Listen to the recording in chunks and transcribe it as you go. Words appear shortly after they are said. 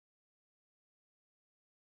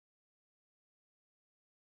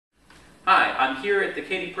Hi, I'm here at the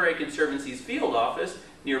Katy Prairie Conservancy's field office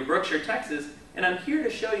near Brookshire, Texas, and I'm here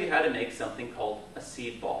to show you how to make something called a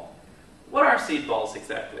seed ball. What are seed balls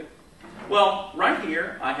exactly? Well, right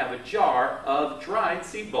here I have a jar of dried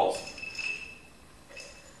seed balls.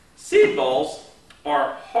 Seed balls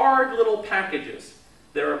are hard little packages.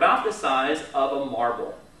 They're about the size of a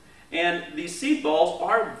marble. And these seed balls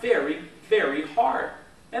are very, very hard,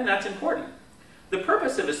 and that's important. The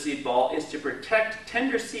purpose of a seed ball is to protect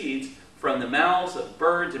tender seeds from the mouths of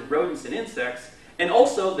birds and rodents and insects, and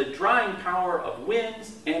also the drying power of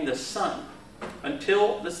winds and the sun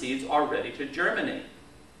until the seeds are ready to germinate.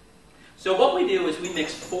 So what we do is we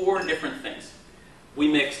mix 4 different things.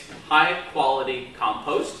 We mix high quality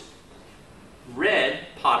compost, red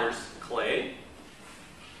potter's clay,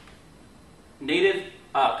 native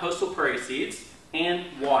coastal prairie seeds, and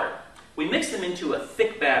water. We mix them into a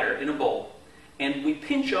thick batter in a bowl, and we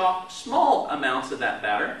pinch off small amounts of that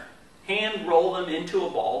batter, hand roll them into a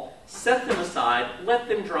ball, set them aside, let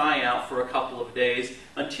them dry out for a couple of days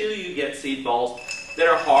until you get seed balls that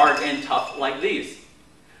are hard and tough like these.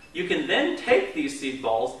 You can then take these seed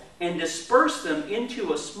balls and disperse them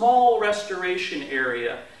into a small restoration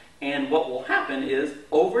area, and what will happen is,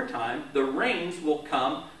 over time, the rains will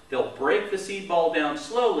come, they'll break the seed ball down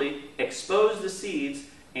slowly, expose the seeds,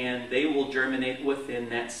 and they will germinate within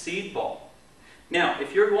that seed ball. Now,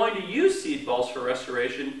 if you're going to use seed balls for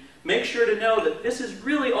restoration, make sure to know that this is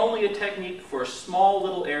really only a technique for small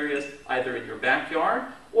little areas, either in your backyard,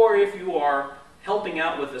 or if you are helping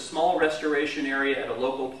out with a small restoration area at a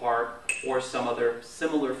local park or some other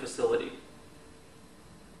similar facility.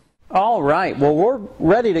 All right, well, we're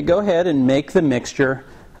ready to go ahead and make the mixture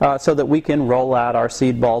so that we can roll out our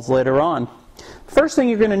seed balls later on. First thing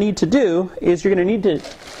you're going to need to do is you're going to need to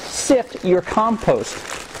sift your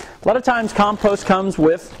compost. A lot of times compost comes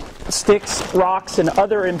with sticks, rocks, and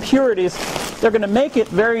other impurities. They're going to make it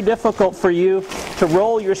very difficult for you to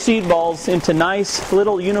roll your seed balls into nice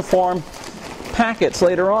little uniform packets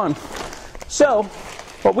later on. So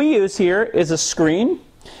what we use here is a screen,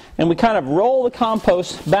 and we kind of roll the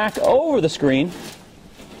compost back over the screen,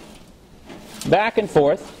 back and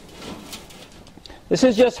forth. This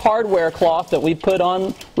is just hardware cloth that we put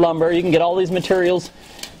on lumber. You can get all these materials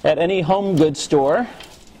at any home goods store.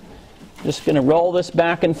 Just going to roll this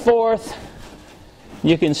back and forth.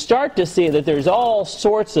 You can start to see that there's all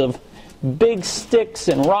sorts of big sticks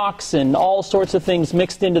and rocks and all sorts of things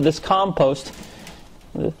mixed into this compost.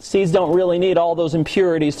 The seeds don't really need all those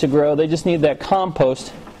impurities to grow. They just need that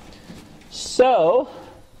compost. So,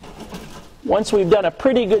 once we've done a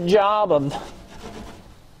pretty good job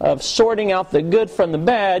of sorting out the good from the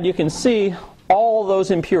bad, you can see all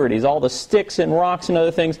those impurities, all the sticks and rocks and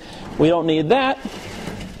other things. We don't need that.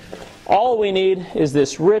 All we need is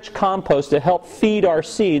this rich compost to help feed our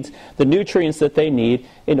seeds the nutrients that they need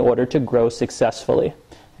in order to grow successfully.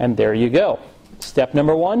 And there you go. Step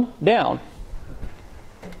number 1, down.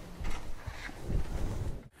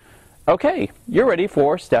 Okay, you're ready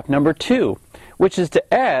for step number 2, which is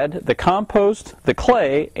to add the compost, the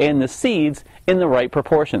clay, and the seeds in the right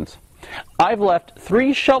proportions. I've left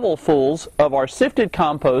 3 shovelfuls of our sifted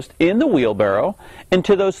compost in the wheelbarrow, and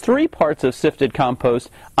to those 3 parts of sifted compost,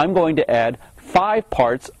 I'm going to add 5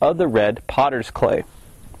 parts of the red potter's clay.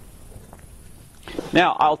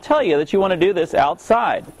 Now, I'll tell you that you want to do this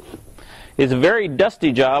outside. It's a very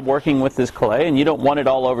dusty job working with this clay, and you don't want it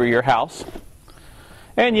all over your house.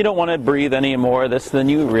 And you don't want to breathe any more of this than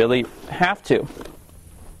you really have to.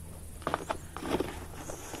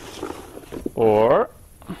 Or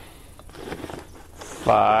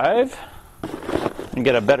 5, and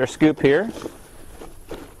get a better scoop here.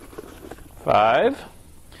 5.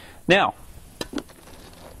 Now,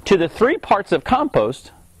 to the 3 parts of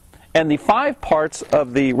compost and the 5 parts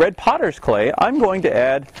of the red potter's clay, I'm going to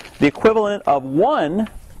add the equivalent of 1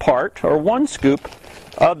 part or 1 scoop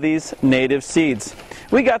of these native seeds.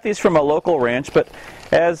 We got these from a local ranch, but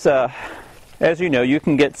as you know, you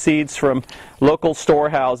can get seeds from local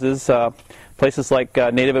storehouses, places like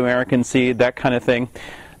Native American seed, that kind of thing.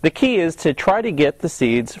 The key is to try to get the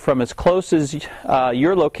seeds from as close as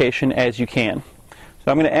your location as you can.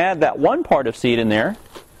 So I'm going to add that 1 part of seed in there,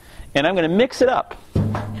 and I'm going to mix it up.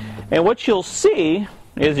 And what you'll see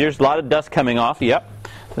is there's a lot of dust coming off. Yep,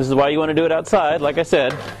 this is why you want to do it outside, like I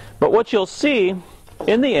said. But what you'll see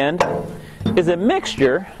in the end is a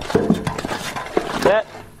mixture that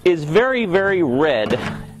is very, very red.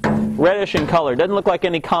 Reddish in color. Doesn't look like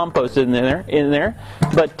any compost in there,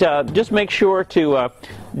 but just make sure to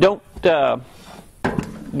don't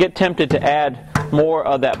get tempted to add more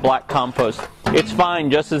of that black compost. It's fine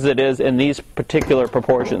just as it is in these particular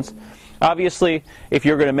proportions. Obviously, if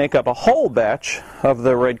you're going to make up a whole batch of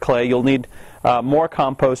the red clay, you'll need more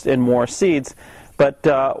compost and more seeds. But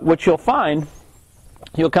what you'll find,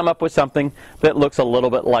 you'll come up with something that looks a little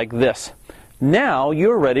bit like this. Now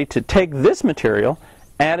you're ready to take this material,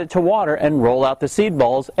 add it to water, and roll out the seed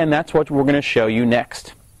balls, and that's what we're going to show you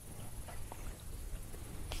next.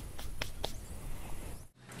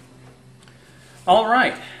 All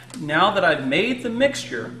right, now that I've made the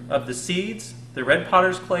mixture of the seeds, the red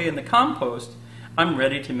potter's clay, and the compost, I'm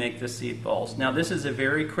ready to make the seed balls. Now this is a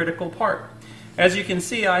very critical part. As you can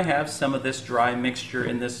see, I have some of this dry mixture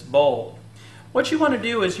in this bowl. What you want to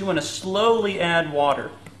do is you want to slowly add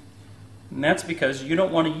water. And that's because you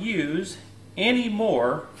don't want to use any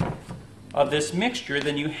more of this mixture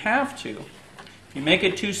than you have to. If you make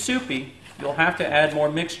it too soupy, you'll have to add more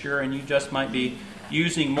mixture, and you just might be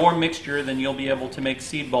using more mixture than you'll be able to make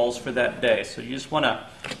seed balls for that day. So you just want to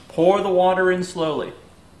pour the water in slowly,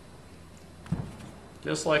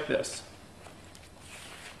 just like this.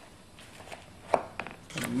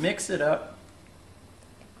 And mix it up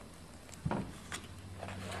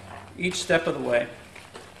each step of the way.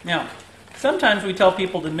 Now, sometimes we tell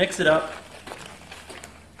people to mix it up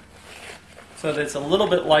so that it's a little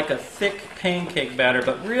bit like a thick pancake batter,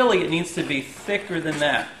 but really it needs to be thicker than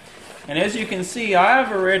that. And as you can see,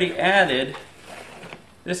 I've already added,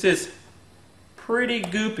 this is pretty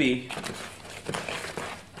goopy.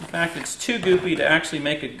 In fact, it's too goopy to actually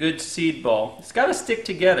make a good seed ball. It's got to stick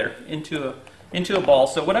together into a ball.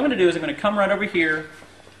 So what I'm going to do is I'm going to come right over here.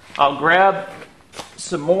 I'll grab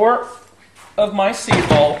some more of my seed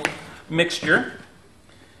ball mixture.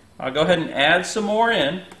 I'll go ahead and add some more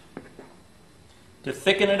in to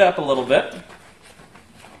thicken it up a little bit.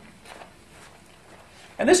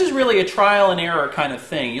 And this is really a trial and error kind of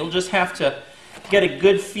thing. You'll just have to get a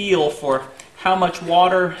good feel for how much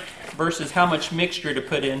water versus how much mixture to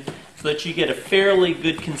put in so that you get a fairly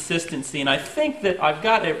good consistency. And I think that I've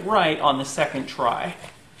got it right on the second try.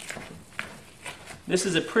 This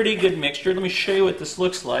is a pretty good mixture. Let me show you what this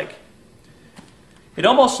looks like. It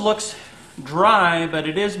almost looks dry, but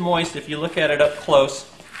it is moist if you look at it up close.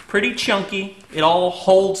 Pretty chunky. It all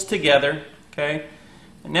holds together. Okay.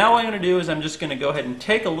 And now what I'm going to do is I'm just going to go ahead and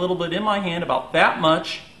take a little bit in my hand, about that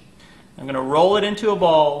much. I'm going to roll it into a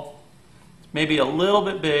ball, maybe a little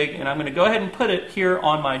bit big, and I'm going to go ahead and put it here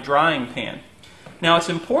on my drying pan. Now it's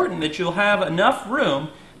important that you'll have enough room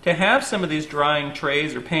to have some of these drying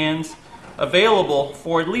trays or pans available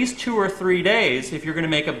for at least 2 or 3 days if you're going to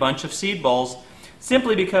make a bunch of seed balls,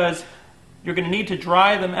 simply because you're going to need to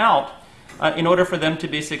dry them out in order for them to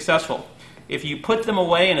be successful. If you put them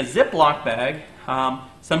away in a Ziploc bag,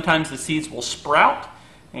 sometimes the seeds will sprout,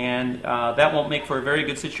 and that won't make for a very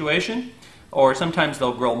good situation. Or sometimes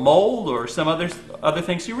they'll grow mold or some other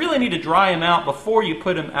things. So you really need to dry them out before you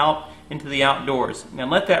put them out into the outdoors. And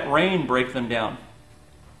let that rain break them down.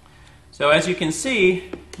 So as you can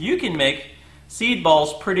see, you can make seed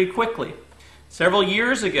balls pretty quickly. Several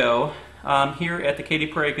years ago, here at the Katy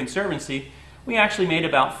Prairie Conservancy, we actually made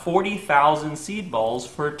about 40,000 seed balls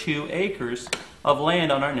for 2 acres of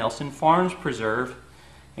land on our Nelson Farms Preserve.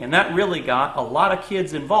 And that really got a lot of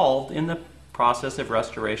kids involved in the process of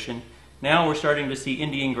restoration. Now we're starting to see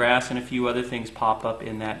Indian grass and a few other things pop up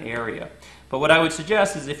in that area. But what I would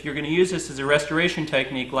suggest is if you're going to use this as a restoration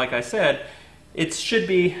technique, like I said, it should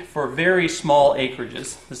be for very small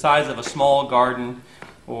acreages, the size of a small garden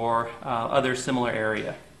or other similar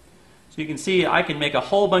area. So you can see I can make a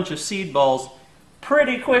whole bunch of seed balls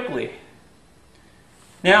pretty quickly.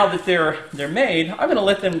 Now that they're made, I'm going to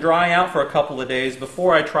let them dry out for a couple of days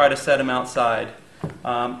before I try to set them outside.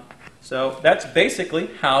 So that's basically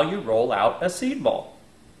how you roll out a seed ball.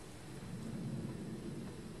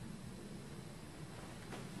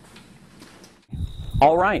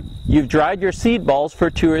 All right, you've dried your seed balls for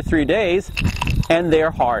 2 or 3 days, and they're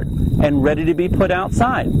hard and ready to be put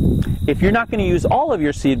outside. If you're not going to use all of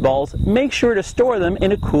your seed balls, make sure to store them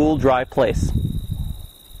in a cool, dry place.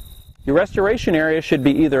 Your restoration area should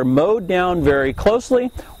be either mowed down very closely,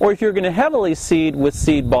 or if you're going to heavily seed with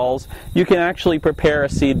seed balls, you can actually prepare a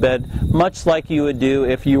seed bed much like you would do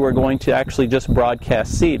if you were going to actually just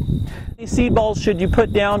broadcast seed. These seed balls should you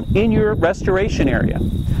put down in your restoration area.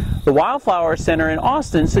 The Wildflower Center in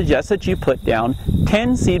Austin suggests that you put down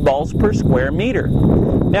 10 seed balls per square meter.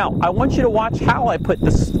 Now, I want you to watch how I put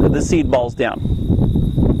the seed balls down.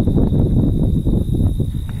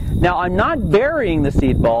 Now, I'm not burying the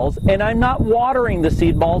seed balls, and I'm not watering the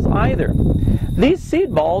seed balls either. These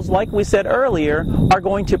seed balls, like we said earlier, are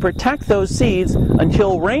going to protect those seeds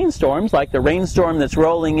until rainstorms, like the rainstorm that's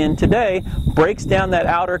rolling in today, breaks down that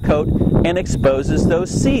outer coat and exposes those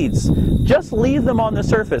seeds. Just leave them on the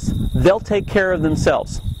surface. They'll take care of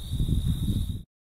themselves.